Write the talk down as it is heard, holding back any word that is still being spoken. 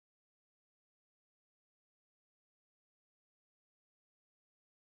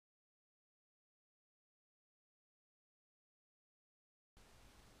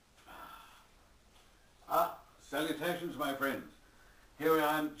Salutations, my friends. Here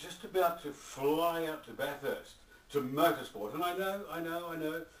I am, just about to fly out to Bathurst, to motorsport. And I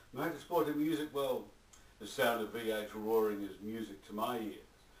know, motorsport and music, well, the sound of V8 roaring is music to my ears.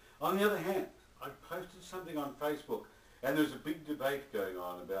 On the other hand, I posted something on Facebook, and there's a big debate going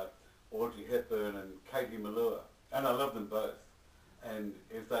on about Audrey Hepburn and Katie Melua. And I love them both. And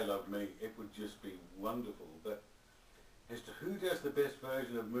if they loved me, it would just be wonderful. But as to who does the best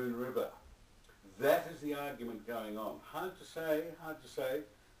version of Moon River, that is the argument going on. Hard to say,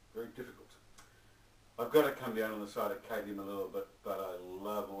 very difficult. I've got to come down on the side of Katie Melua, but I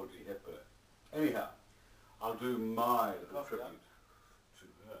love Audrey Hepburn. Anyhow, I'll do my little tribute to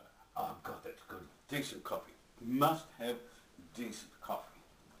her. Oh God, that's good. Decent coffee. Must have decent coffee.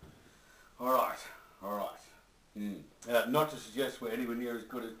 All right. Not to suggest we're anywhere near as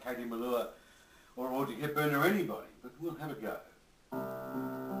good as Katie Melua or Audrey Hepburn or anybody, but we'll have a go.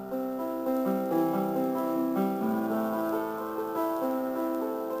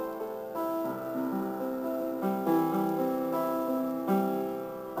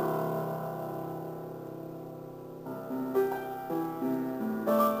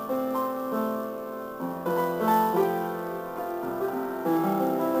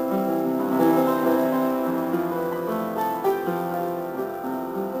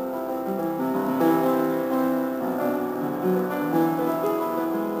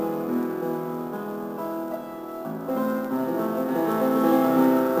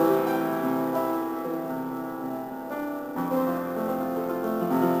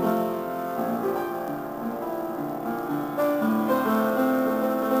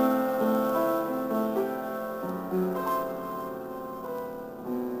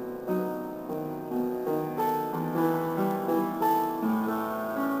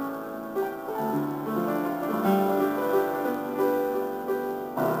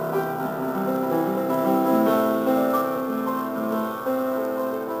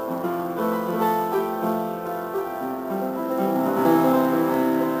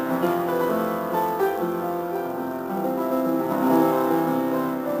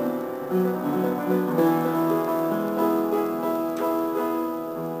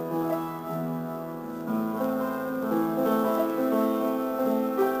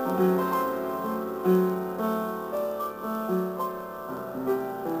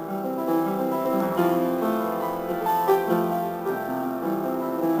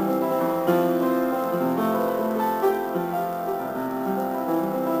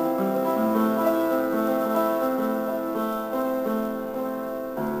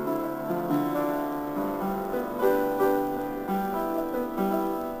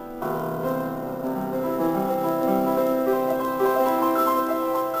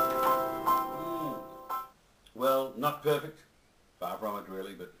 Not perfect, far from it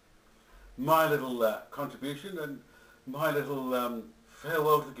really, but my little contribution and my little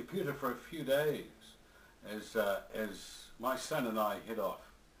farewell to the computer for a few days as my son and I head off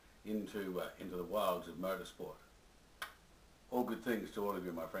into the wilds of motorsport. All good things to all of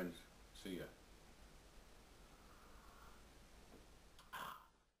you, my friends. See ya.